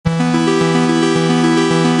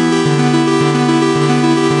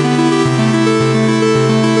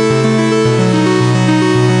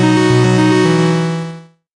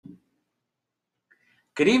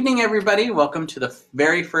Good evening, everybody. Welcome to the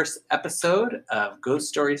very first episode of Ghost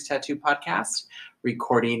Stories Tattoo Podcast,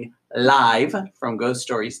 recording live from Ghost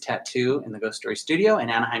Stories Tattoo in the Ghost Story Studio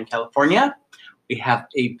in Anaheim, California. We have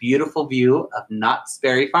a beautiful view of Knott's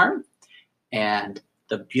Berry Farm and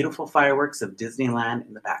the beautiful fireworks of Disneyland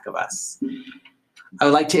in the back of us. I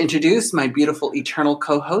would like to introduce my beautiful eternal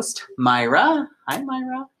co-host, Myra. Hi,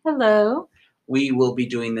 Myra. Hello. We will be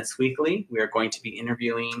doing this weekly. We are going to be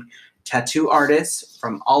interviewing tattoo artists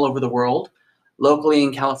from all over the world, locally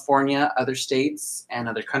in California, other states, and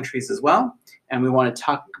other countries as well. And we want to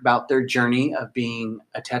talk about their journey of being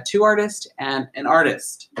a tattoo artist and an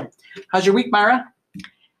artist. How's your week, Myra?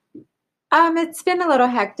 It's been a little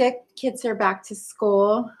hectic. Kids are back to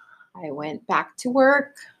school. I went back to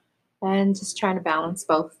work and just trying to balance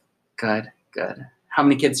both. Good. How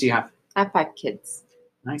many kids do you have? I have 5 kids.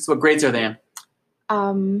 Nice. What grades are they in?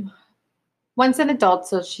 One's an adult,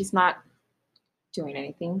 so she's not doing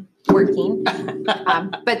anything, working.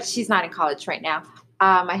 But she's not in college right now.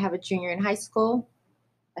 I have a junior in high school,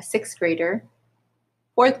 a 6th grader,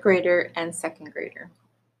 4th grader, and 2nd grader.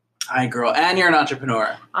 Hi, girl. And you're an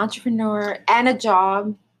entrepreneur. Entrepreneur and a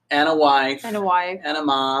job. And a wife. And a wife. And a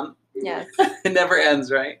mom. Yes. It never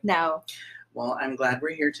ends, right? No. Well, I'm glad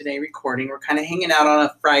we're here today recording. We're kind of hanging out on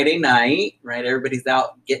a Friday night, right? Everybody's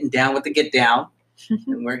out getting down with the get down.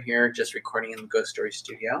 And we're here just recording in the Ghost Story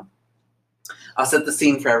Studio. I'll set the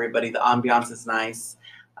scene for everybody. The ambiance is nice.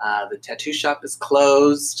 The tattoo shop is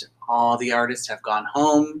closed. All the artists have gone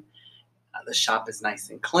home. The shop is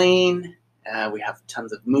nice and clean. We have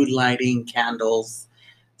tons of mood lighting, candles.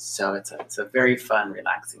 So it's a very fun,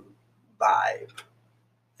 relaxing vibe.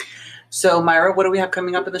 So, Myra, what do we have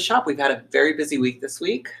coming up in the shop? We've had a very busy week this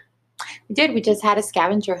week. We did. We just had a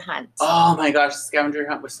scavenger hunt. Oh, my gosh. The scavenger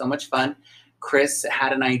hunt was so much fun. Chris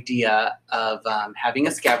had an idea of having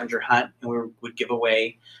a scavenger hunt, and we would give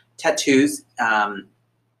away tattoos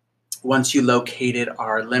once you located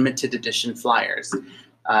our limited edition flyers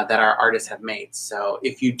that our artists have made. So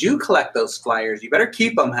if you do collect those flyers, you better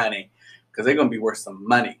keep them, honey, because they're going to be worth some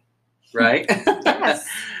money, right? Yes.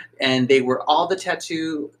 And they were all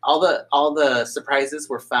the surprises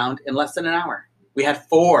were found in less than an hour. We had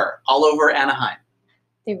 4 all over Anaheim.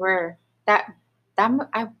 They were I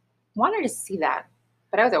wanted to see that,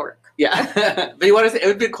 but I was at work. Yeah, but you want to see, it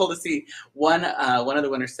would be cool to see. One of the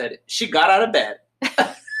winners said she got out of bed.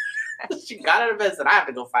 She got out of bed and said, "I have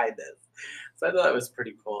to go find this." So I thought that was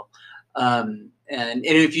pretty cool. And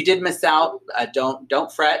if you did miss out, don't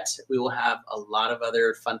fret. We will have a lot of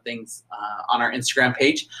other fun things on our Instagram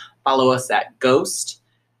page. Follow us at Ghost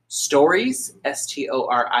Stories,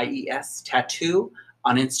 STORIES Tattoo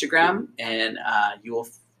on Instagram, and you will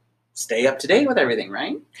stay up to date with everything,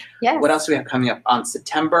 right? Yes. What else do we have coming up on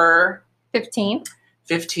September 15th?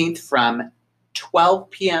 15th from 12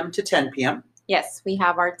 p.m. to 10 p.m. Yes, we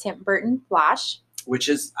have our Tim Burton Flash. Which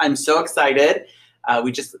is, I'm so excited.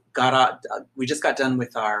 We just got done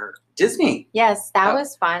with our Disney. Yes, that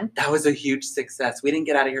was fun. That was a huge success. We didn't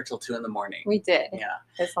get out of here till 2 a.m. We did. Yeah.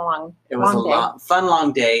 It was a fun,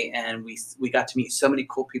 long day, and we got to meet so many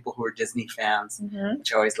cool people who are Disney fans,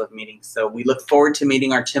 which I always love meeting. So we look forward to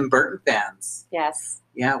meeting our Tim Burton fans. Yes.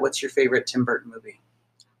 Yeah. What's your favorite Tim Burton movie?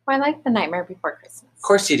 Well, I like The Nightmare Before Christmas. Of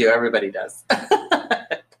course you do. Everybody does.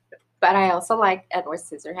 But I also like Edward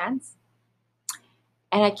Scissorhands.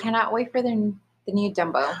 And I cannot wait for the new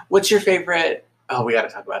Dumbo. What's your favorite? Oh, we got to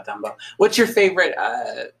talk about Dumbo. What's your favorite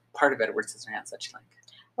part of Edward Scissorhands that you like?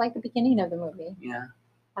 I like the beginning of the movie. Yeah.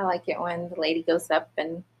 I like it when the lady goes up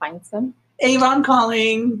and finds them. Avon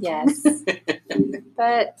calling. Yes.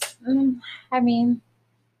 But, I mean,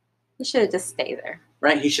 he should have just stayed there.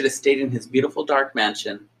 Right? He should have stayed in his beautiful dark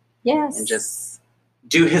mansion. Yes. And just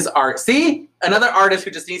do his art. See? Another artist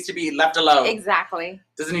who just needs to be left alone. Exactly.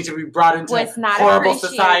 Doesn't need to be brought into horrible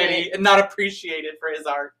society and not appreciated for his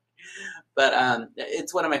art. But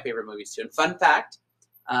it's one of my favorite movies too. And fun fact,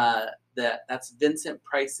 that's Vincent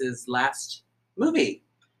Price's last movie.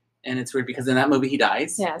 And it's weird because in that movie he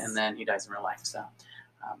dies. Yes. And then he dies in real life. So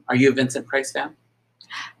are you a Vincent Price fan?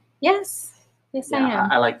 Yes. Yes, yeah, I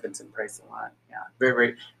am. I like Vincent Price a lot. Yeah. Very,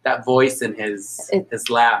 very, that voice and his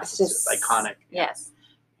laugh is just iconic. Yes.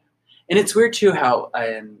 And it's weird too how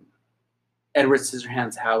Edward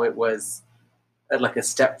Scissorhands, how it was like a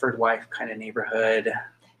Stepford wife kind of neighborhood,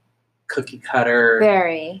 cookie cutter.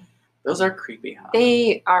 Very. Those are creepy, huh?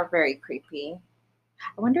 They are very creepy.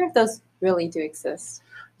 I wonder if those really do exist.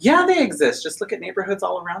 Yeah, they exist. Just look at neighborhoods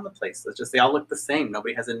all around the place. It's just they all look the same.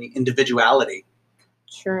 Nobody has any individuality.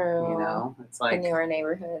 True. You know, it's like the newer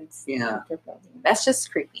neighborhoods. Yeah. That's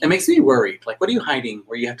just creepy. It makes me worried. Like, what are you hiding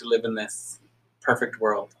where you have to live in this perfect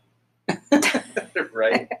world?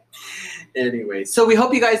 Right. Anyway, so we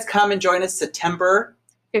hope you guys come and join us September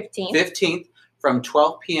 15th from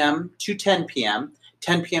 12 p.m. to 10 p.m.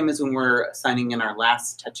 10 p.m. is when we're signing in our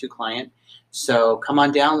last tattoo client. So come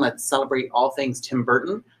on down. Let's celebrate all things Tim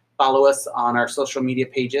Burton. Follow us on our social media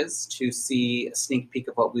pages to see a sneak peek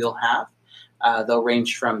of what we'll have. They'll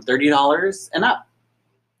range from $30 and up.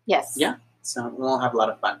 Yes. Yeah. So we'll have a lot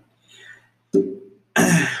of fun.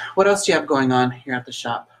 What else do you have going on here at the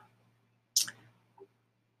shop?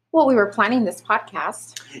 Well, we were planning this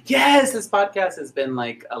podcast. Yes, this podcast has been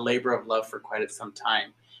like a labor of love for quite some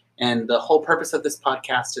time. And the whole purpose of this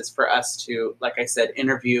podcast is for us to, like I said,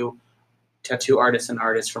 interview tattoo artists and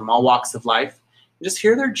artists from all walks of life and just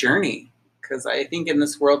hear their journey. Because I think in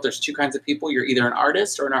this world, there's two kinds of people. You're either an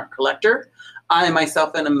artist or an art collector. I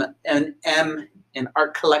myself am an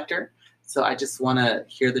art collector. So I just want to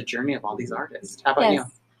hear the journey of all these artists. How about you?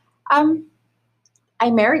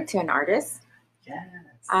 I'm married to an artist. Yes.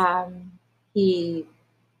 He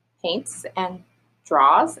paints and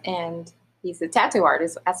draws, and he's a tattoo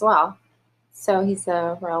artist as well. So he's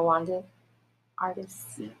a well-rounded artist.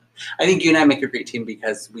 Yeah. I think you and I make a great team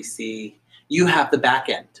because we see you have the back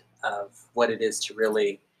end of what it is to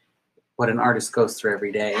really, what an artist goes through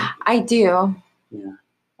every day. I do. Yeah.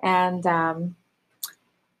 And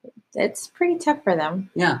it's pretty tough for them.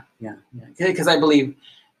 Yeah. Because I believe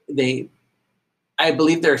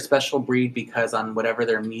they're a special breed because on whatever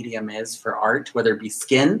their medium is for art, whether it be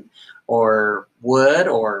skin or wood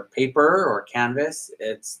or paper or canvas,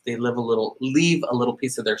 they leave a little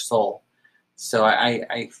piece of their soul. So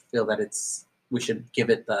I feel that we should give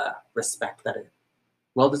it the respect that it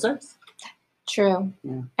well deserves. True.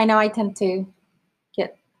 Yeah. I know I tend to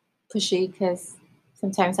get pushy because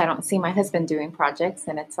sometimes I don't see my husband doing projects,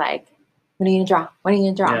 and it's like, when are you gonna draw? When are you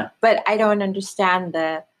gonna draw? Yeah. But I don't understand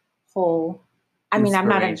the whole. I mean, I'm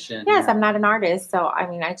not I'm not an artist, so I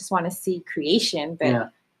mean, I just want to see creation,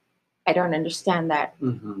 but I don't understand that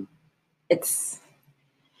it's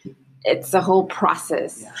a whole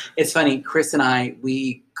process. Yeah. It's funny, Chris and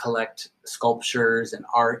we collect sculptures and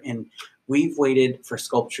art, and we've waited for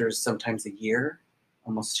sculptures sometimes a year,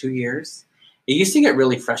 almost 2 years. It used to get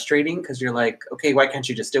really frustrating because you're like, okay, why can't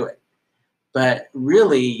you just do it? But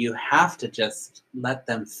really, you have to just let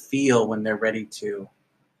them feel when they're ready to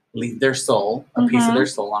leave their soul, a piece of their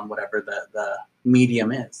soul on whatever the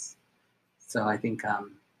medium is. So I think,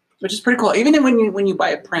 which is pretty cool. Even when you buy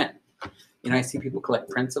a print, I see people collect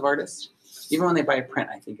prints of artists. Even when they buy a print,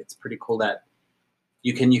 I think it's pretty cool that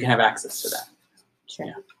you can have access to that. Sure.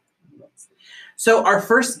 Yeah. So our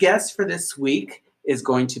first guest for this week is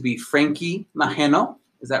going to be Frankie Mageno.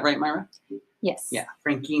 Is that right, Myra? Yes. Yeah,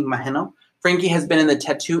 Frankie Mageno. Frankie has been in the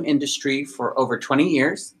tattoo industry for over 20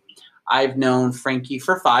 years. I've known Frankie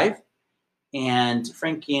for 5. And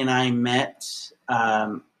Frankie and I met,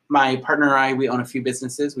 my partner and I, we own a few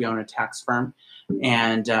businesses. We own a tax firm.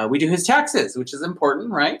 And we do his taxes, which is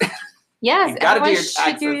important, right? Yes, you gotta do your should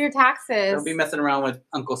taxes. do your taxes. Don't be messing around with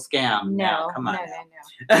Uncle Scam. No, come on.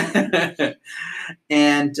 No.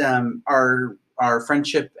 And our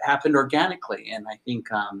friendship happened organically, and I think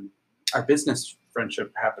our business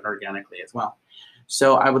friendship happened organically as well.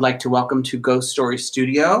 So I would like to welcome to Ghost Story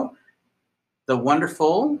Studio the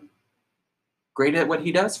wonderful, great at what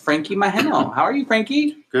he does, Frankie Mageno. How are you,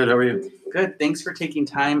 Frankie? Good. How are you? Good. Thanks for taking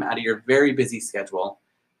time out of your very busy schedule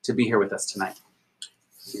to be here with us tonight.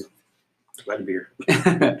 Glad to be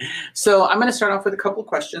here. So I'm going to start off with a couple of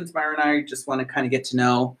questions. Myra and I just want to kind of get to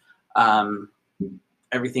know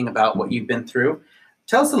everything about what you've been through.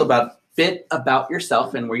 Tell us a little bit about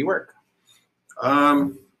yourself and where you work.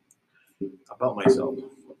 About myself.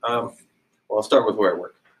 Well, I'll start with where I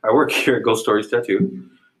work. I work here at Ghost Stories Tattoo.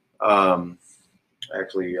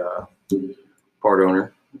 Actually, part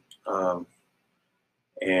owner.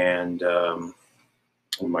 And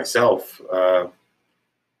myself,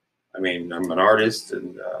 I'm an artist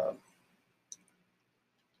and,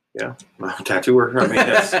 I'm a tattooer.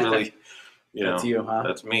 That's really, That's you, huh?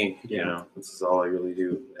 That's me. Yeah. This is all I really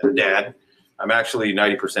do. And dad. I'm actually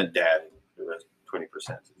 90% dad. The rest 20%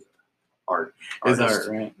 is art. Is art,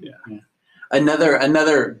 right? Yeah.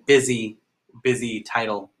 Another busy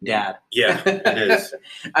title, dad. Yeah, it is.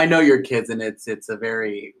 I know your kids, and it's a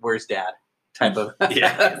very where's dad type of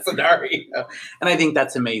scenario, and I think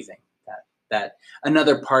that's amazing. That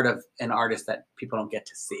another part of an artist that people don't get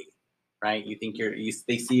to see, right? You think we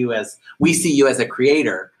see you as a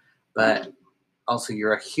creator, but also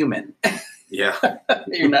you're a human. Yeah,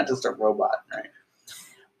 you're not just a robot,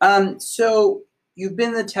 right? So you've been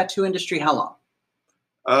in the tattoo industry how long?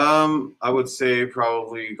 I would say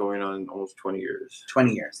probably going on almost 20 years.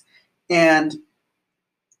 20 years. And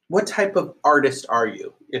What type of artist are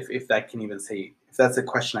you? If that can even say, if that's a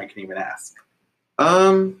question I can even ask.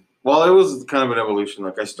 Well, it was kind of an evolution.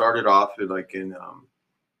 Like I started off when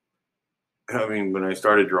I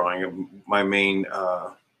started drawing, my main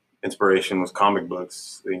inspiration was comic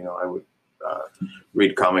books. I would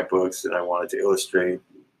read comic books, and I wanted to illustrate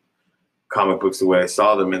comic books the way I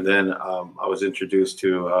saw them. And then I was introduced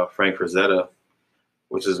to Frank Frazetta,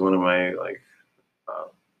 which is one of my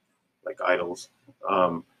idols.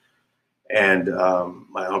 And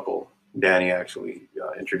my uncle Danny actually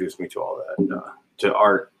introduced me to all that, to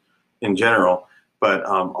art in general, but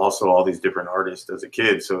also all these different artists as a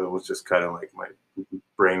kid. So it was just kind of like my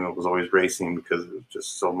brain was always racing because it was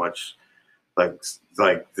just so much like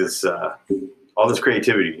this all this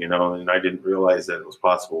creativity, and I didn't realize that it was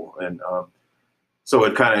possible. And so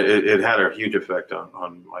it kind of it had a huge effect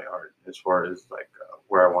on my art as far as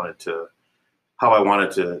where I wanted to, how I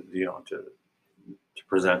wanted to to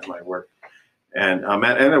present my work. And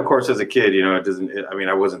and of course, as a kid,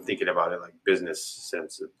 I wasn't thinking about it like business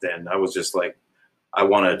sense then. I was just like, I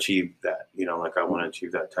want to achieve that, I want to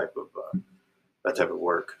achieve that type of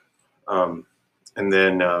work. And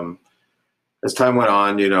then as time went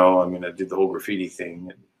on, I did the whole graffiti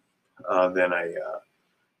thing. And then I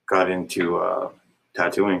got into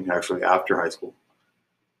tattooing actually after high school.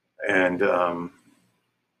 And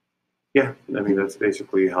that's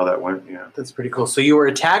basically how that went. Yeah, that's pretty cool. So you were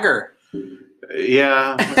a tagger.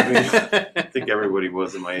 Yeah, I think everybody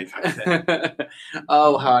was in my age back then.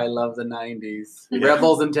 Oh, how I love the 90s. Yeah.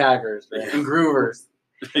 Rebels and taggers, right? And groovers.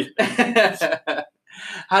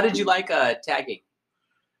 How did you like tagging?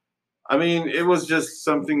 It was just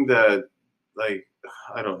something that, I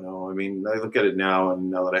don't know. I look at it now, and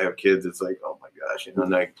now that I have kids, it's like, oh my gosh,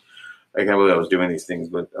 and I can't believe I was doing these things.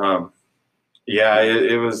 But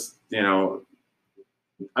it was,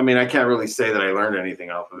 I can't really say that I learned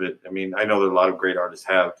anything off of it. I know that a lot of great artists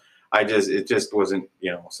have. It just wasn't,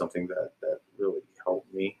 something that really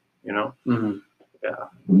helped me, Mm-hmm. Yeah.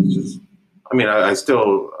 It's just, I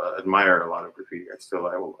still admire a lot of graffiti.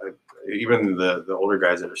 Even the older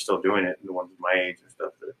guys that are still doing it, the ones my age and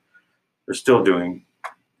stuff, they're still doing,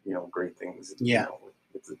 great things. Yeah.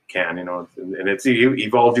 With the can, and it's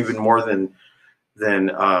evolved even more than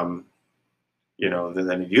than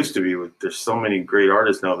it used to be. There's so many great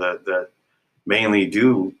artists now that mainly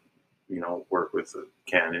do, work with the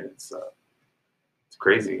can, and it's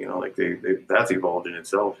crazy, that's evolved in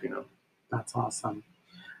itself, That's awesome.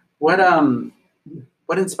 What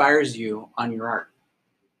inspires you on your art?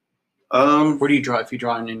 Where do you draw, if you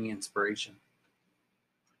draw on any inspiration?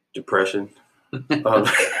 Depression.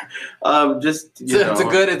 Just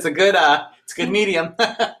it's a good medium.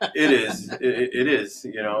 It is. It is.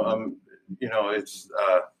 It's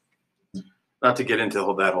not to get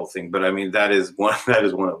into that whole thing, but that is one. That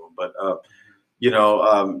is one of them. But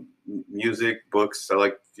music, books. I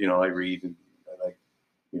like. I read. And I like.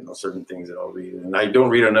 Certain things that I'll read, and I don't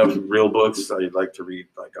read enough real books. I like to read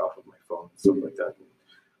off of my phone and stuff like that.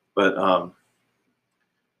 But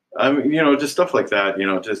just stuff like that.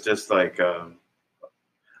 Just like.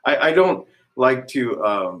 I don't like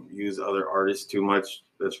to use other artists too much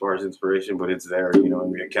as far as inspiration, but it's there.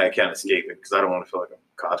 I can't escape it because I don't want to feel like I'm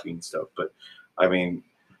copying stuff. But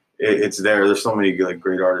it's there. There's so many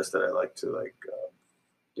great artists that I like to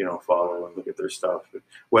follow and look at their stuff,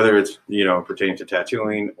 whether it's pertaining to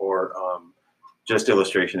tattooing or just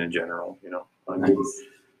illustration in general. Nice.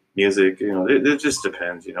 Music. It just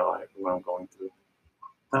depends. What I'm going through.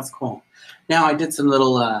 That's cool. Now I did some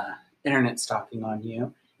little internet stalking on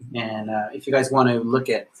you. And if you guys want to look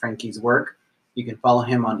at Frankie's work, you can follow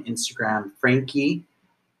him on Instagram, Frankie.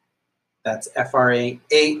 That's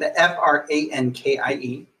FRANKIE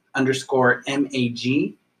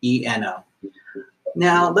 _MAGENO.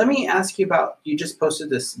 Now, let me ask you about, you just posted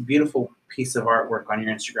this beautiful piece of artwork on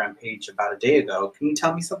your Instagram page about a day ago. Can you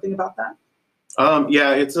tell me something about that?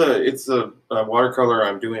 Yeah, it's a watercolor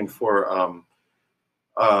I'm doing for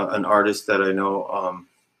an artist that I know.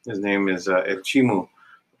 His name is Ep.1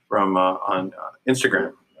 from on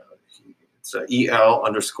Instagram. It's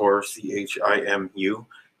EL_CHIMU.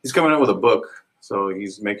 He's coming out with a book. So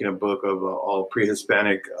he's making a book of all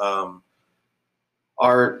pre-Hispanic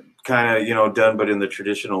art, kind of, done, but in the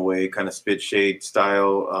traditional way, kind of spit shade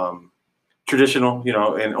style, traditional,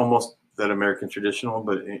 and almost that American traditional,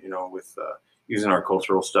 but, with using our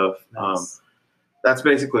cultural stuff. Nice. That's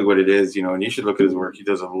basically what it is, and you should look at his work. He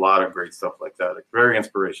does a lot of great stuff like that, very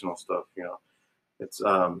inspirational stuff, It's,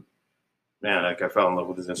 man, I fell in love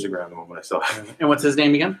with his Instagram the moment I saw it. And what's his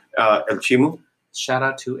name again? El Chimu. Shout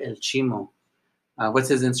out to El Chimo. What's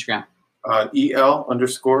his Instagram?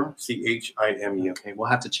 EL_CHIMU. Okay, we'll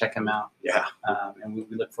have to check him out. Yeah. And we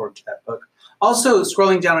look forward to that book. Also,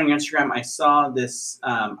 scrolling down on your Instagram, I saw this.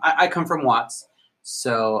 I come from Watts,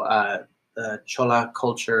 so the Chola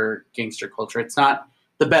culture, gangster culture. It's not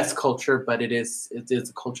the best culture, but it is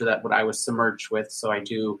a culture that what I was submerged with. So I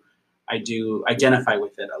do identify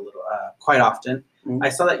with it a little, quite often. Mm-hmm. I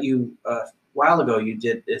saw that you a while ago you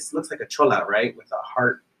did this. Looks like a chola, right, with a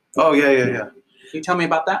heart. Oh yeah. Can you tell me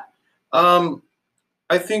about that? I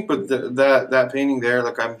think with that painting there,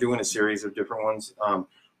 like I'm doing a series of different ones.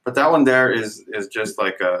 But that one there is just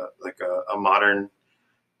like a modern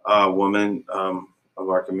woman of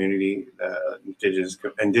our community, indigenous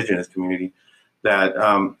community. That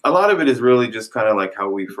a lot of it is really just kind of like how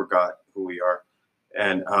we forgot who we are,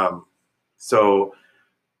 and so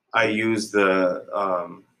I use the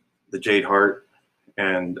jade heart,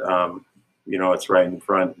 and it's right in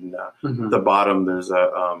front, and the bottom there's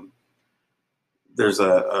a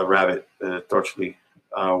rabbit, torchli,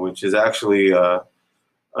 which is actually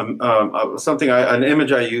an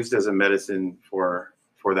image I used as a medicine for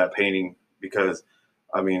that painting, because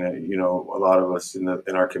I mean, a lot of us in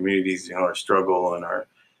our communities, our struggle and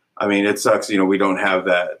it sucks, we don't have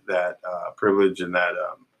that privilege and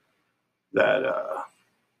the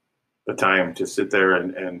time to sit there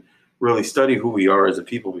and really study who we are as a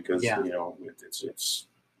people, because it's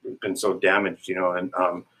been so damaged, and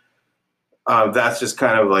that's just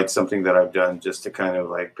kind of like something that I've done just to kind of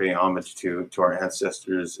like pay homage to our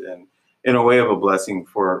ancestors, and in a way of a blessing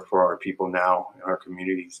for our people now in our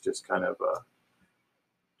communities, just kind of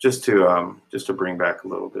just to bring back a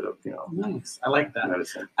little bit of Nice. I like that.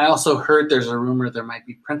 medicine. I also heard there's a rumor there might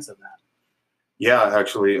be prints of that. Yeah,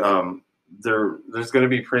 actually, there's going to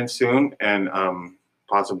be prints soon, and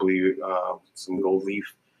possibly some gold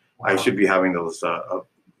leaf. Wow. I should be having those up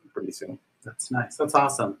pretty soon. That's nice. That's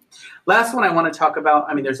awesome. Last one I want to talk about.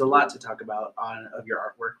 I mean, there's a lot to talk about of your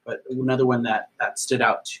artwork, but another one that stood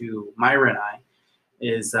out to Myra and I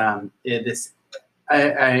is this.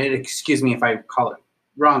 Excuse me if I call it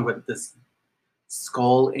wrong, but this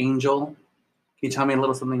skull angel. Can you tell me a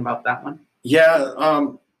little something about that one? Yeah,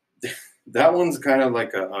 that one's kind of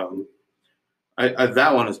like a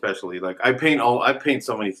that one especially. Like I paint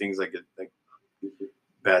so many things like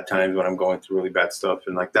bad times when I'm going through really bad stuff,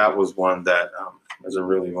 and like that was one that was a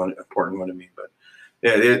really important one to me. But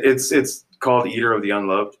yeah, it's called Eater of the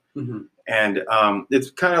Unloved, and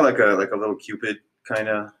it's kind of like a little Cupid kind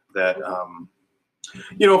of that.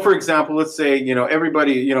 For example, let's say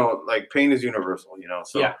everybody like pain is universal,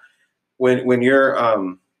 so yeah. when you're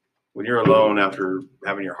alone after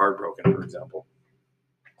having your heart broken, for example,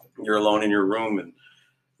 you're alone in your room, and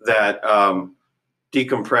that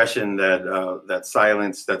decompression, that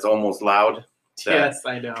silence that's almost loud. Yes,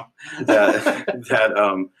 I know.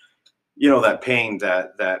 that pain,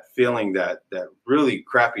 that feeling, that really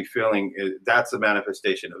crappy feeling, that's a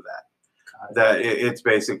manifestation of that. That it's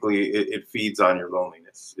basically it feeds on your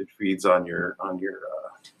loneliness. It feeds on your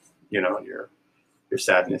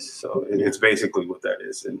sadness. So it's basically what that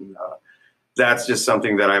is, and that's just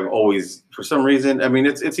something that I've always, for some reason, I mean,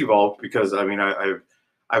 it's evolved, because I mean I've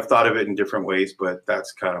thought of it in different ways, but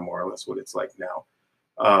that's kind of more or less what it's like now.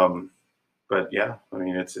 But yeah, I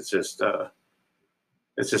mean, it's just a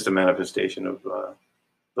manifestation of the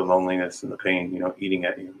loneliness and the pain, eating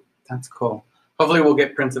at you. That's cool. Hopefully we'll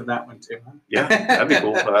get prints of that one too. Huh? Yeah, that'd be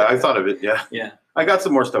cool. I thought of it. Yeah. Yeah. I got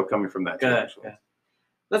some more stuff coming from that. Good. Too, actually. Good.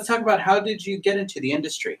 Let's talk about, how did you get into the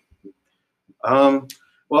industry?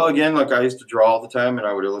 Well, again, like I used to draw all the time, and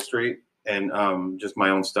I would illustrate, and just my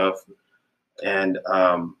own stuff. And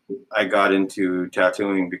I got into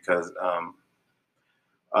tattooing because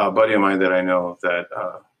a buddy of mine that I know that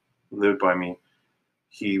lived by me,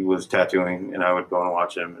 he was tattooing, and I would go and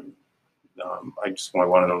watch him, and I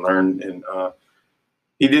wanted to learn, and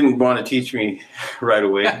he didn't want to teach me right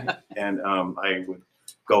away, and I would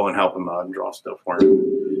go and help him out and draw stuff for him,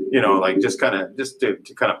 like just to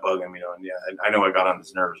kind of bug him, and yeah, I know I got on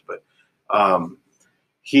his nerves, but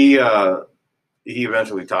he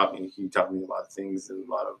eventually taught me. He taught me a lot of things, and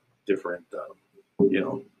a lot of different,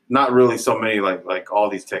 not really so many like all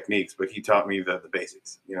these techniques, but he taught me the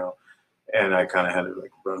basics, and I kind of had to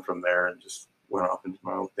like run from there and just went off into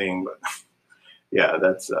my own thing. But yeah,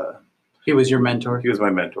 that's he was your mentor. He was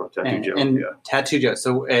my mentor, Tattoo Joe. And yeah. Tattoo Joe.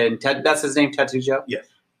 So that's his name, Tattoo Joe? Yes.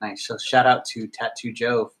 Nice. So shout out to Tattoo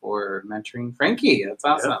Joe for mentoring Frankie. That's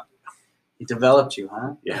awesome. Yeah. He developed you,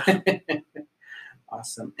 huh? Yeah.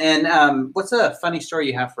 Awesome. And what's a funny story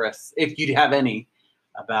you have for us, if you have any,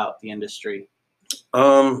 about the industry?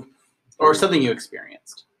 Or something you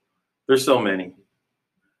experienced? There's so many.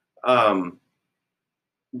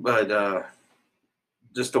 but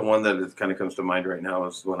just the one that kind of comes to mind right now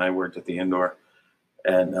is when I worked at the indoor,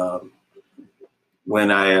 and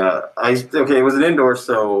when okay, it was an indoor,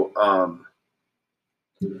 so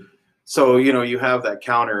you have that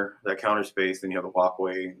counter space, then you have a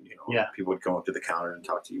walkway, and Yeah. people would come up to the counter and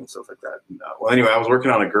talk to you and stuff like that. And, well, anyway, I was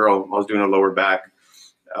working on a girl. I was doing a lower back,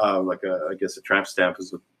 like I guess a tramp stamp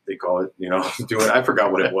is what they call it. I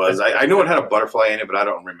forgot what it was. I know it had a butterfly in it, but I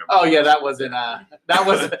don't remember. Oh yeah, that wasn't.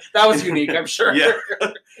 That was unique. I'm sure. Yeah.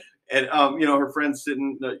 And her friend's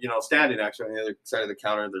sitting, standing actually on the other side of the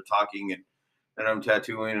counter. They're talking, and I'm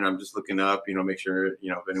tattooing, and I'm just looking up, make sure, if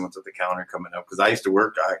anyone's at the counter coming up. Because I used to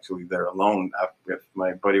work actually there alone. If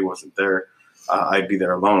my buddy wasn't there, I'd be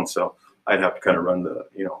there alone. So I'd have to kind of run the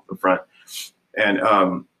front. And,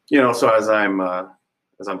 so as I'm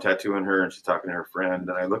tattooing her and she's talking to her friend,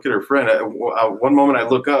 and I look at her friend, one moment I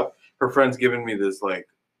look up, her friend's giving me this, or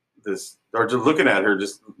just looking at her,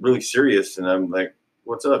 just really serious. And I'm like,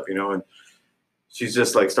 what's up? And she's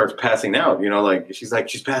just like starts passing out, she's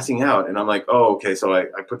passing out. And I'm like, oh, okay. So I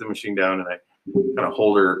put the machine down and I kind of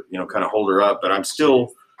hold her up, but I'm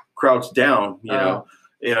still crouched down, and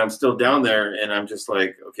I'm still down there. And I'm just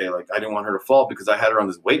like, okay, I didn't want her to fall because I had her on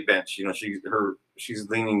this weight bench, she's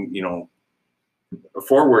leaning,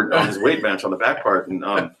 forward on this weight bench on the back part. And,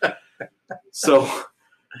 so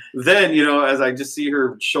then, as I just see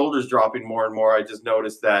her shoulders dropping more and more, I just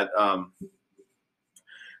noticed that,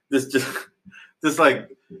 this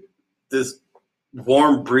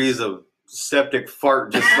warm breeze of septic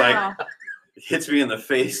fart just hits me in the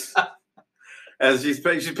face as she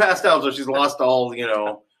passed out, so she's lost all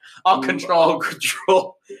all control.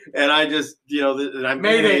 And I just and I'm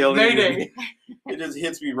Mayday. It just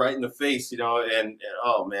hits me right in the face, and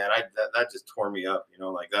oh man, that just tore me up,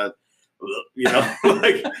 like that.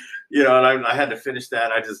 And I had to finish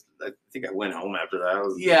that. I think I went home after that.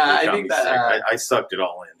 I think that I sucked it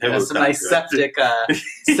all in. It was some nice septic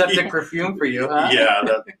perfume for you, huh? Yeah,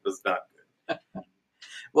 that was not good.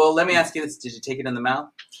 Well, let me ask you this: did you take it in the mouth?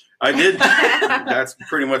 I did. That's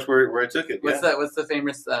pretty much where I took it. What's the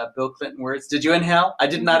famous Bill Clinton words? Did you inhale? I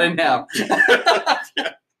did not inhale.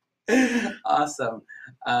 Awesome.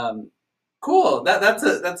 Cool.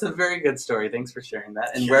 That's a very good story. Thanks for sharing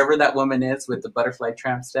that. And wherever that woman is with the butterfly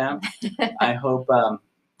tramp stamp, I hope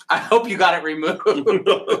you got it removed.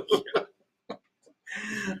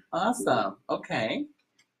 Awesome. Okay.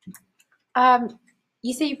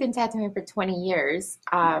 You say you've been tattooing for 20 years.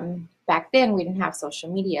 Back then we didn't have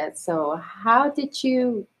social media. So how did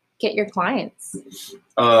you get your clients?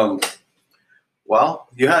 Well,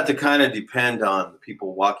 you had to kind of depend on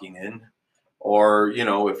people walking in. Or,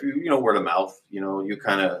 if you, word of mouth, you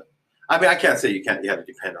kind of, I can't say you had to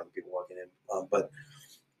depend on the people walking in, but,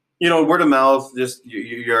 word of mouth, just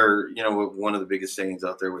you're, one of the biggest sayings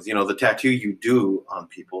out there was, the tattoo you do on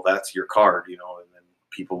people, that's your card, and then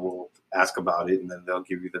people will ask about it and then they'll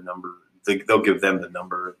give you the number, they'll give them the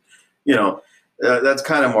number, that's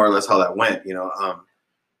kind of more or less how that went,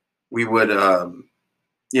 we would, and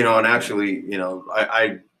actually,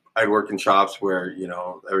 I'd work in shops where,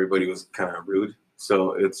 everybody was kind of rude.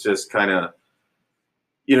 So it's just kind of,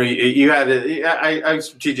 you had to, I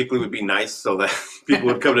strategically would be nice so that people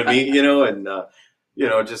would come to me, and,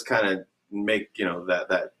 just kind of make,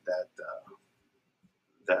 that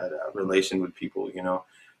relation with people,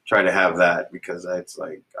 try to have that because it's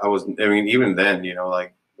like, even then,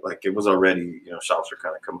 it was already, shops were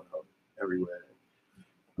kind of coming up everywhere.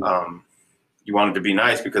 You wanted to be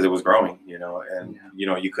nice because it was growing, and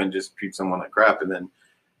you couldn't just treat someone like crap and then,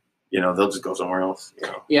 they'll just go somewhere else.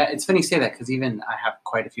 Yeah, it's funny you say that because even I have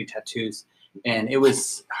quite a few tattoos, and it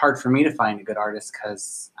was hard for me to find a good artist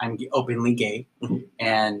because I'm openly gay,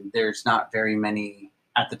 and there's not very many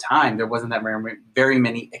at the time. There wasn't that very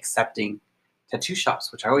many accepting tattoo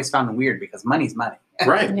shops, which I always found weird because money's money.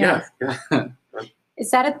 Right. Yeah.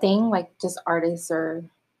 Is that a thing? Like, just artists are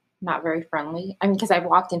not very friendly? Because I've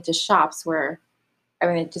walked into shops where,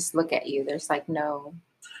 they just look at you. There's like no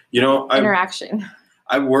interaction.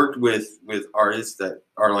 I've worked with artists that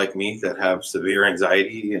are like me that have severe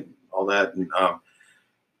anxiety and all that. And,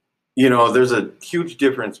 there's a huge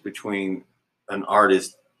difference between an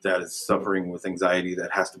artist that is suffering with anxiety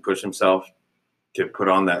that has to push himself to put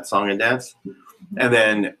on that song and dance. And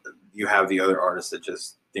then you have the other artist that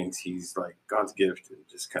just thinks he's like God's gift and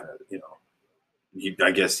just kind of,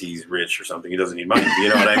 I guess he's rich or something. He doesn't need money. You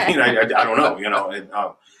know what I mean? I don't know. And,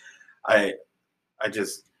 I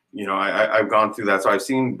just, I've gone through that. So I've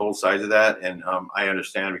seen both sides of that, and I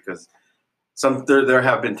understand because there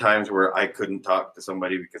have been times where I couldn't talk to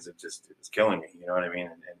somebody because it was killing me. You know what I mean?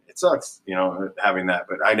 And it sucks, you know, having that.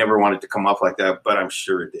 But I never wanted to come off like that. But I'm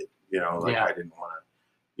sure it did. You know, like I didn't want to,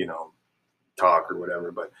 you know, talk or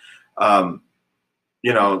whatever. But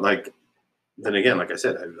you know, like then again, like I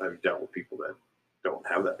said, I've dealt with people that don't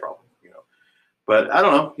have that problem. You know, but I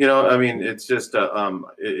don't know. You know, I mean, it's just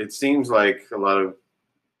it seems like a lot of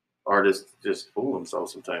artists just fool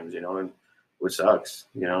themselves sometimes. You know, and which sucks.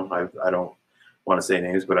 You know, I don't want to say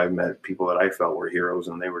names, but I've met people that I felt were heroes,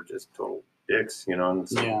 and they were just total dicks, you know. And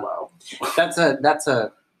so, wow, that's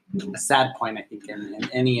a sad point, I think, in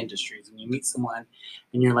any industries. When you meet someone,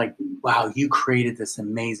 and you're like, "Wow, you created this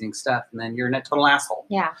amazing stuff," and then you're a total asshole.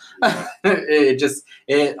 Yeah.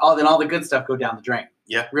 All the good stuff go down the drain.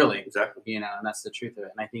 Yeah, really, exactly. You know, and that's the truth of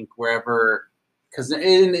it. And I think wherever, because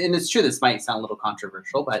and it's true, this might sound a little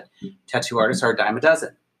controversial, but tattoo artists are a dime a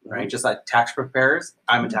dozen. Right, just like tax preparers,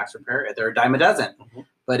 I'm a tax preparer. They're a dime a dozen,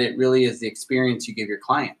 but it really is the experience you give your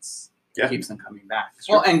clients that keeps them coming back.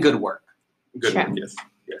 Well, and good work. Good work,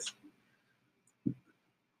 yes.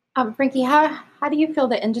 Frankie, how do you feel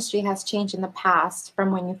the industry has changed in the past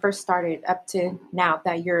from when you first started up to now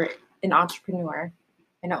that you're an entrepreneur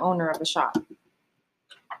and an owner of a shop?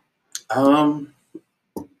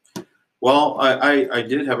 Well, I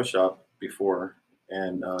did have a shop before.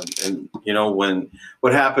 And you know,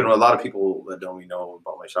 what happened, a lot of people that don't even know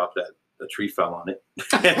about my shop, that the tree fell on it.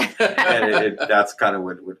 And that's kind of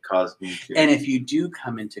what caused me to. And if you do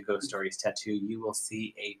come into Ghost Stories Tattoo, you will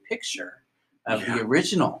see a picture of the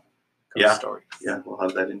original Ghost Stories. Yeah, we'll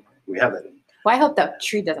have that in. We have that in. Well, I hope the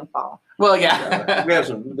tree doesn't fall. Well, yeah. We have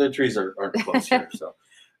the trees aren't close here. So,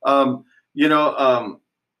 you know,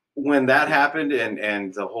 when that happened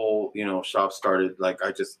and the whole, you know, shop started, like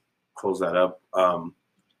I just close that up.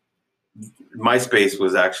 MySpace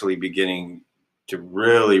was actually beginning to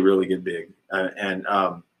really get big, and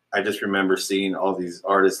I just remember seeing all these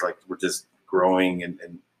artists like were just growing and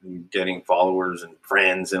getting followers and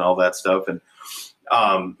friends and all that stuff, and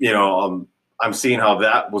you know, I'm seeing how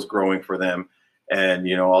that was growing for them, and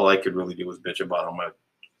you know, all I could really do was bitch about how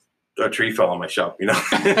a tree fell on my shop, you know.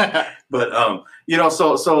 But you know,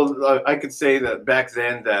 so I could say that back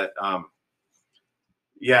then that.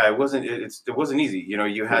 Yeah, it wasn't easy. You know,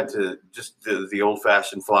 you had to just the old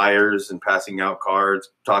fashioned flyers and passing out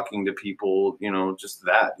cards, talking to people, you know, just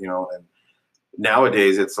that, you know. And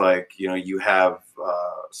nowadays it's like, you know, you have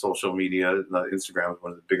social media, Instagram is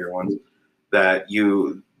one of the bigger ones, that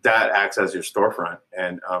acts as your storefront.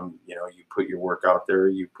 And, you know, you put your work out there,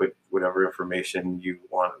 you put whatever information you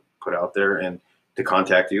want to put out there and to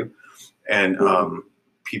contact you. And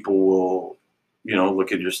people will, you know,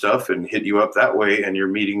 look at your stuff and hit you up that way, and you're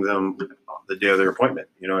meeting them the day of their appointment.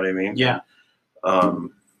 You know what I mean? Yeah.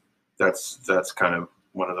 That's kind of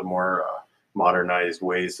one of the more modernized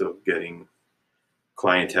ways of getting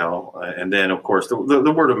clientele. And then, of course, the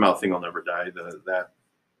word of mouth thing will never die. That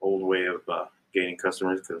old way of gaining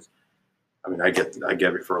customers, because I mean, I get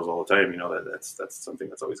referrals all the time. You know, that's something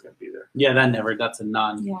that's always going to be there. Yeah, that's a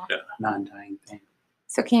non-dying thing.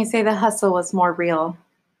 So can you say the hustle was more real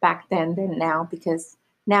back then than now? Because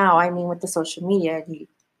now, I mean, with the social media, you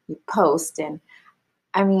post, and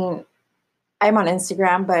I mean, I'm on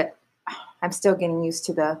Instagram, but I'm still getting used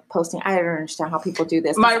to the posting. I don't understand how people do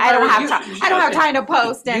this. I don't have time to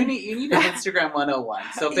post. And you need an Instagram 101.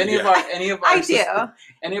 So if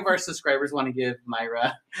any of our subscribers want to give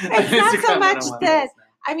Myra, it's not so much that.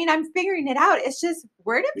 I mean, I'm figuring it out. It's just,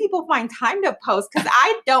 where do people find time to post? Because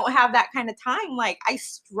I don't have that kind of time. Like, I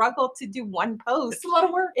struggle to do one post. It's a lot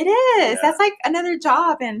of work. It is. Yeah. That's like another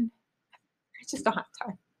job, and I just don't have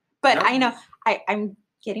time. But I know I'm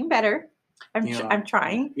getting better. I'm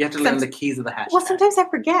trying. You have to learn the keys of the hashtag. Well, sometimes I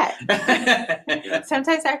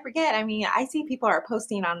forget. I mean, I see people are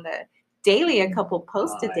posting on the daily a couple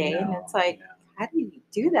posts a day, and it's like, how do you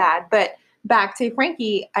do that? But back to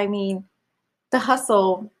Frankie, I mean, the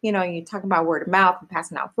hustle, you know, you talk about word of mouth and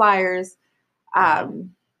passing out flyers.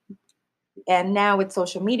 And now with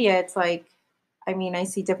social media, it's like, I mean, I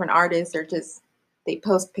see different artists they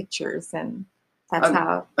post pictures, and that's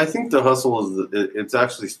how. I think the hustle it's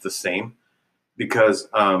actually the same, because,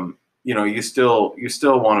 you know, you still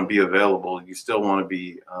want to be available. You still want to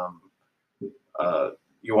be,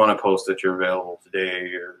 you want to post that you're available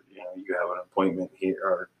today, or, you know, you have an appointment here,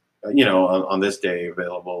 or, you know, on this day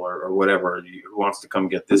available, or whatever, who wants to come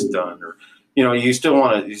get this done, or, you know, you still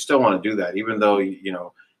want to do that, even though, you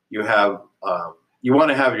know, you have, you want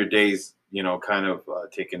to have your days, you know, kind of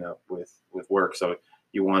taken up with work. So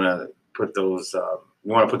you want to put those,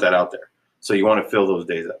 you want to put that out there. So you want to fill those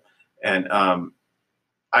days up. And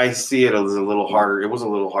I see it as a little harder. It was a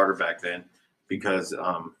little harder back then, because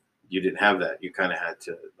you didn't have that. You kind of had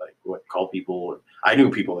to call people. I knew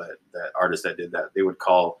people that artists that did that. They would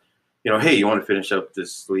call, hey, you want to finish up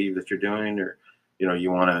this sleeve that you're doing, or you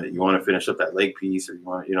want to finish up that leg piece, or you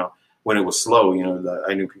want when it was slow.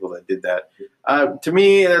 I knew people that did that. To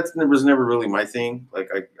me, that was never really my thing.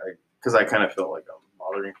 Because I kind of felt like I'm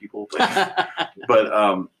bothering people,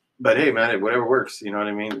 but hey, man, whatever works. You know what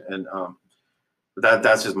I mean? And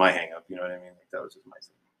that's just my hang up. You know what I mean? That was just my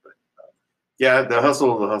thing. But yeah, the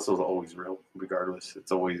hustle is always real, regardless.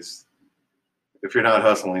 It's always, if you're not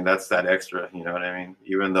hustling, that's that extra. You know what I mean?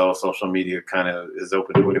 Even though social media kind of is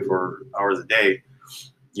open 24 hours a day,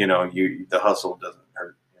 the hustle doesn't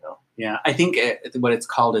hurt. Yeah, I think what it's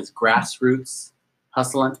called is grassroots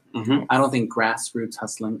hustling. Mm-hmm. I don't think grassroots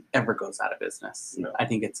hustling ever goes out of business. No. I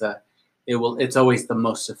think it's always the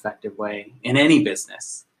most effective way in any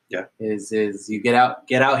business. Yeah. Is you get out,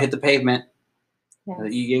 hit the pavement.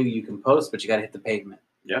 Yes. You can post, but you got to hit the pavement.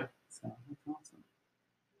 Yeah. So that's awesome.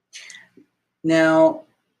 Now,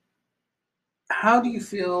 how do you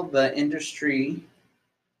feel the industry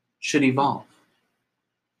should evolve?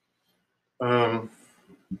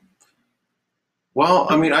 Well,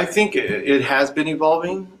 I mean, I think it has been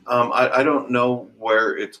evolving. I don't know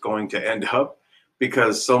where it's going to end up,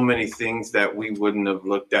 because so many things that we wouldn't have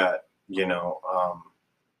looked at,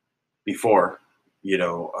 before,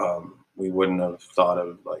 we wouldn't have thought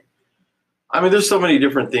of, there's so many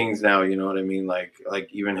different things now, you know what I mean? Like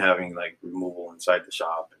even having removal inside the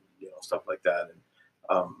shop and, stuff like that.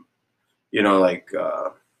 And,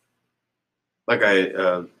 like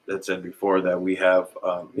I had said before, that we have,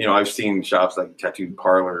 I've seen shops like tattoo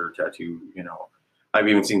parlor, tattoo, I've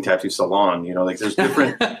even seen tattoo salon, there's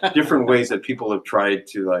different ways that people have tried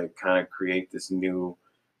to kind of create this new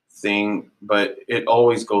thing, but it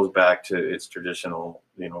always goes back to its traditional,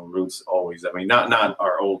 roots always. I mean, not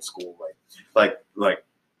our old school, like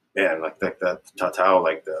that tatau,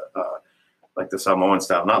 like the Samoan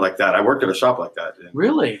style, not like that. I worked at a shop like that.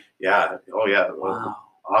 Really? Yeah. Oh yeah. Wow.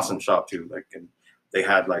 Awesome shop too. And they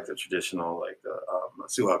had the traditional, the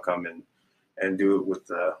suha come in and do it with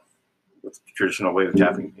the traditional way of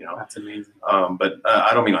tapping. That's amazing. But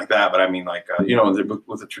I don't mean like that. But I mean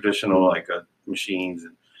with the traditional machines,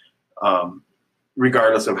 and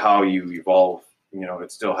regardless of how you evolve, you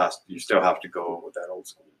still have to go with that old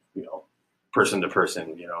school, person to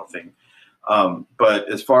person, thing. But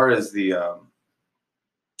as far as the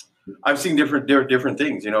I've seen different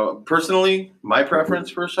things. Personally, my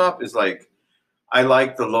preference for a shop is I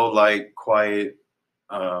like the low light, quiet,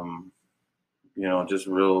 just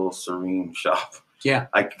real serene shop. Yeah.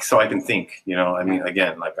 So I can think. I mean,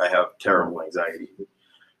 again, I have terrible anxiety.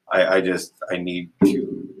 I need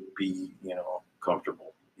to be,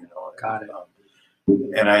 comfortable. Got it.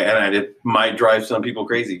 And it might drive some people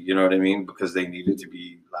crazy. You know what I mean? Because they need it to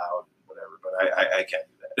be loud, whatever. But I can't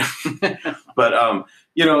do that. But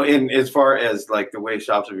in as far as the way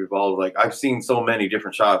shops have evolved, I've seen so many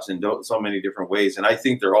different shops in so many different ways, and I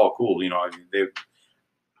think they're all cool.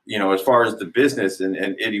 As far as the business and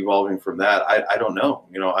it evolving from that, I don't know.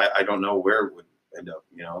 I don't know where it would end up.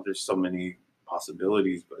 There's so many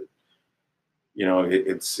possibilities, but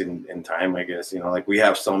it's in time, I guess. We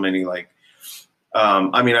have so many I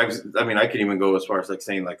can even go as far as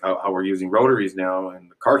saying how we're using rotaries now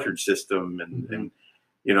and the cartridge system and, mm-hmm. and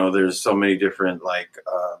there's so many different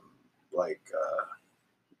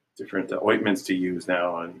different ointments to use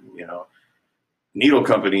now, and needle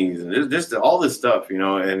companies, and there's just all this stuff,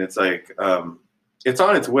 and it's it's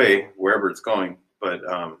on its way wherever it's going, but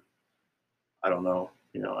I don't know,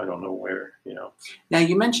 I don't know where, Now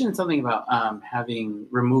you mentioned something about having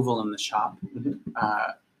removal in the shop. Mm-hmm.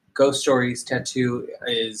 Ghost Stories Tattoo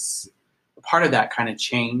is a part of that kind of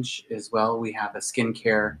change as well. We have a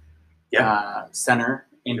skincare center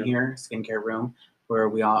in here, skincare room, where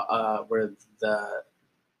we all where the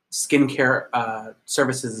skincare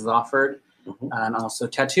services is offered, mm-hmm. and also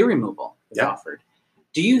tattoo removal is offered.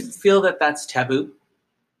 Do you feel that that's taboo?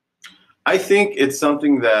 I think it's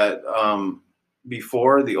something that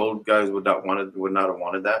before the old guys would not have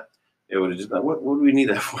wanted that. It would have just what do we need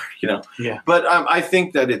that for, Yeah. But I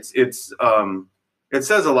think that it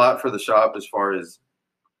says a lot for the shop as far as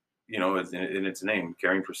in its name,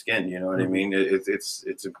 caring for skin. You know what mm-hmm. I mean?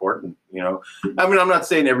 It's important. I mean, I'm not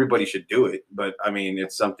saying everybody should do it, but I mean,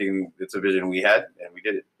 it's a vision we had and we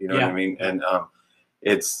did it. You know what I mean? And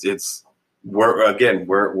we're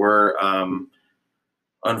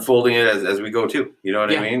unfolding it as we go too. You know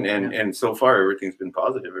what I mean? And so far everything's been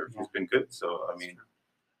positive. Everything's been good. So I mean,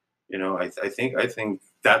 I think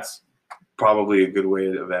that's probably a good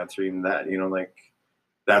way of answering that.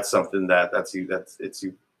 That's something it's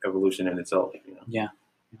evolution in itself. You know? Yeah.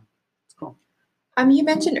 It's cool. You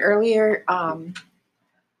mentioned earlier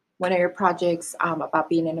one of your projects about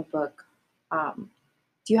being in a book.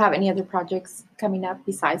 Do you have any other projects coming up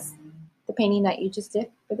besides the painting that you just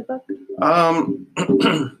did for the book?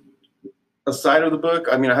 Aside of the book,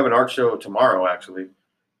 I mean, I have an art show tomorrow actually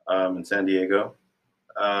in San Diego.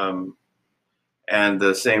 And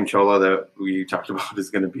the same chola that we talked about is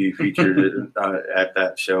going to be featured at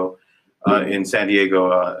that show in San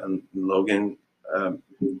Diego and Logan.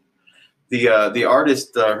 The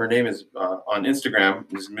artist, her name is on Instagram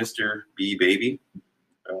is Mr. B Baby,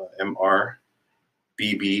 MrBBABY.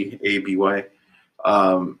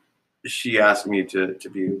 She asked me to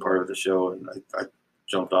be a part of the show, and I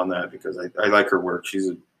jumped on that because I like her work.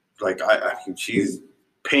 She's she's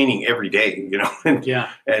painting every day, you know,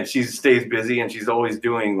 and she stays busy, and she's always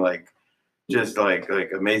doing just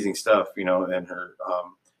amazing stuff, you know. And her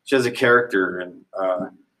she has a character, and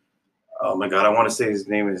oh my god, I want to say his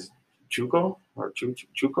name is Chuco or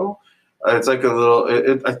Chuco. It's like a little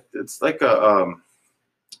it's like a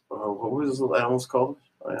what was those little animals called?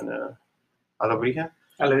 Alabrija.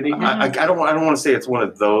 I don't want to say it's one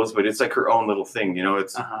of those, but it's like her own little thing, you know.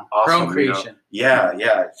 It's awesome. Her own creation. You know?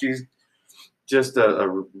 Yeah. She's just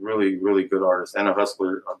a really, really good artist and a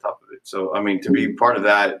hustler on top of it. So, I mean, to be part of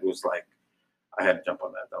that was like, I had to jump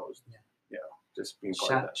on that. That was, just being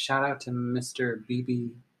part of that. Shout out to Mr.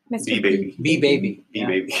 BB. Mr. Baby. B Baby. B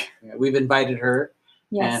Baby. Yeah, we've invited her,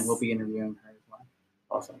 Yes. and we'll be interviewing her as well.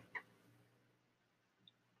 Awesome.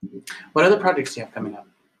 What other projects do you have coming up?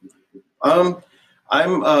 I'm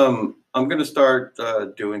going to start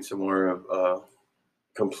doing some more of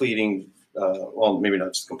completing. Well, maybe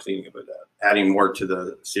not just completing it, but adding more to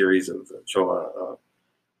the series of the Chola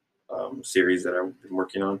series that I've been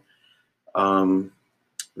working on.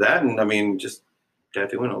 That, and I mean, just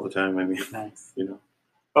tattooing all the time. I mean, Nice. you know,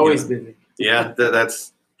 Always busy. Yeah,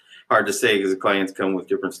 that's hard to say because the clients come with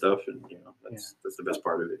different stuff, and you know, that's the best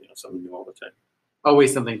part of it. You know, something new all the time.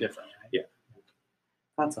 Always something different, right? Yeah.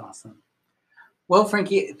 That's awesome. Well,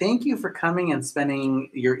 Frankie, thank you for coming and spending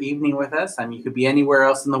your evening with us. I mean, you could be anywhere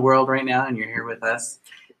else in the world right now, and you're here with us.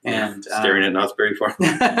 And staring at Knott's Berry Farm.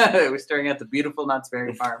 We're staring at the beautiful Knott's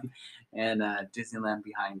Berry Farm and Disneyland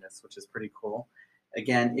behind us, which is pretty cool.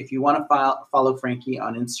 Again, if you want to follow Frankie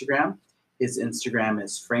on Instagram, his Instagram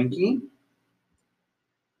is Frankie.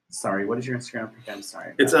 Sorry, what is your Instagram? I'm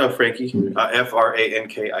sorry. It's Frankie,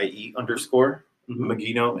 FRANKIE _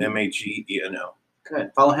 Mageno, MAGENO.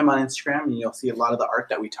 Good. Follow him on Instagram, and you'll see a lot of the art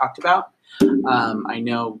that we talked about. I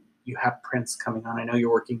know you have prints coming on. I know you're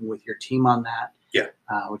working with your team on that. Yeah.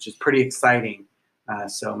 Which is pretty exciting.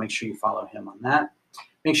 So make sure you follow him on that.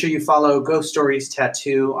 Make sure you follow Ghost Stories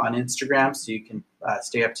Tattoo on Instagram so you can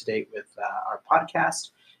stay up to date with our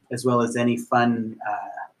podcast, as well as any fun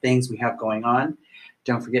things we have going on.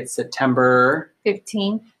 Don't forget September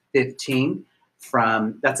 15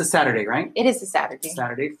 from, that's a Saturday, right? It is a Saturday.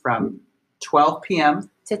 Saturday from 12 p.m.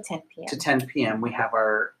 to 10 p.m. to 10 p.m. We have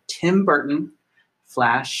our Tim Burton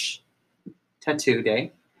Flash Tattoo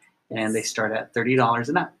Day, and they start at $30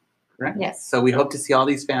 and up, correct? Yes. So we hope to see all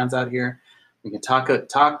these fans out here. We can talk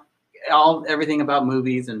everything about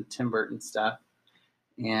movies and Tim Burton stuff,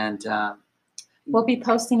 and we'll be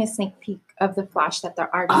posting a sneak peek of the Flash that the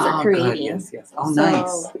artists are creating. Good. Yes. Oh, so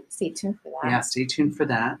nice. Stay tuned for that. Yeah, stay tuned for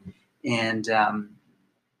that. And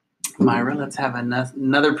Myra, let's have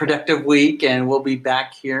another productive week, and we'll be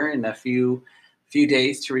back here in a few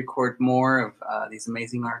days to record more of these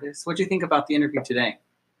amazing artists. What do you think about the interview today?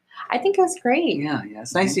 I think it was great. Yeah.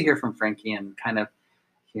 It's nice to hear from Frankie and kind of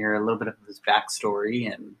hear a little bit of his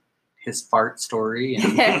backstory and his fart story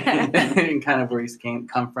and, and kind of where he's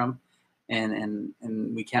come from. And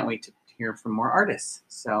we can't wait to hear from more artists.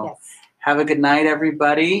 So Yes. Have a good night,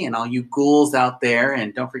 everybody, and all you ghouls out there.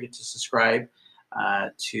 And don't forget to subscribe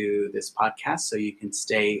to this podcast so you can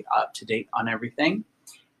stay up to date on everything.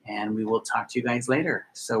 And we will talk to you guys later.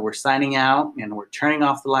 So we're signing out, and we're turning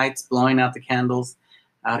off the lights, blowing out the candles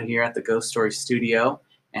out here at the Ghost Story Studio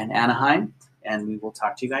in Anaheim. And we will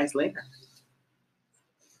talk to you guys later.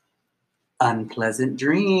 Unpleasant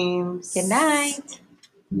dreams. Good night.